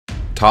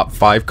top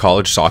 5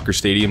 college soccer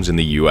stadiums in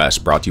the US,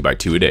 brought to you by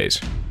Two-A-Days.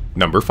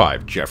 Number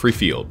 5. Jeffrey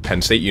Field,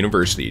 Penn State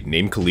University.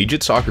 Named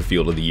Collegiate Soccer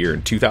Field of the Year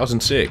in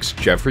 2006,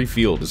 Jeffrey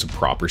Field is a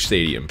proper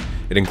stadium.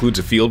 It includes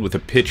a field with a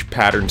pitch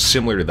pattern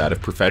similar to that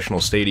of professional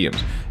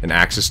stadiums and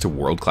access to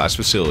world-class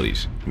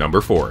facilities.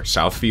 Number 4.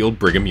 Southfield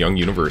Brigham Young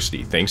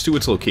University. Thanks to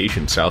its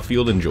location,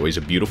 Southfield enjoys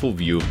a beautiful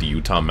view of the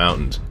Utah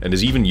Mountains and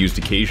is even used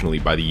occasionally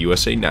by the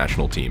USA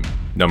national team.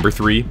 Number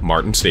 3.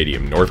 Martin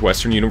Stadium,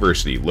 Northwestern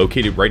University.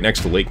 Located right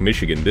next to Lake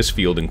Michigan, this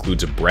field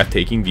includes a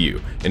breathtaking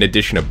view. In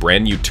addition, a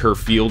brand new turf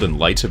field and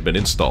lights have been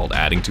installed,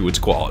 adding to its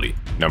quality.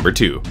 Number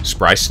 2.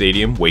 Spry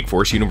Stadium, Wake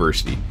Forest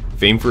University.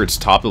 Famed for its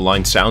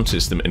top-of-the-line sound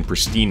system and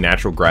pristine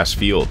natural grass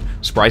field,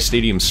 Spry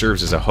Stadium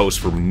serves as a host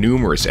for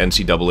numerous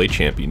NCAA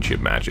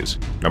championship matches.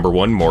 Number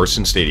 1.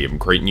 Morrison Stadium,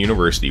 Creighton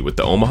University. With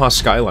the Omaha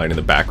skyline in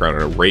the background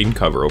and a rain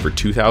cover over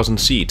 2,000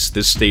 seats,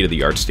 this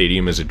state-of-the-art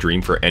stadium is a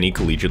dream for any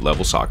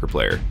collegiate-level soccer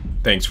player.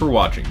 Thanks for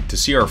watching. To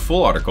see our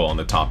full article on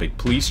the topic,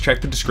 please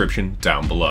check the description down below.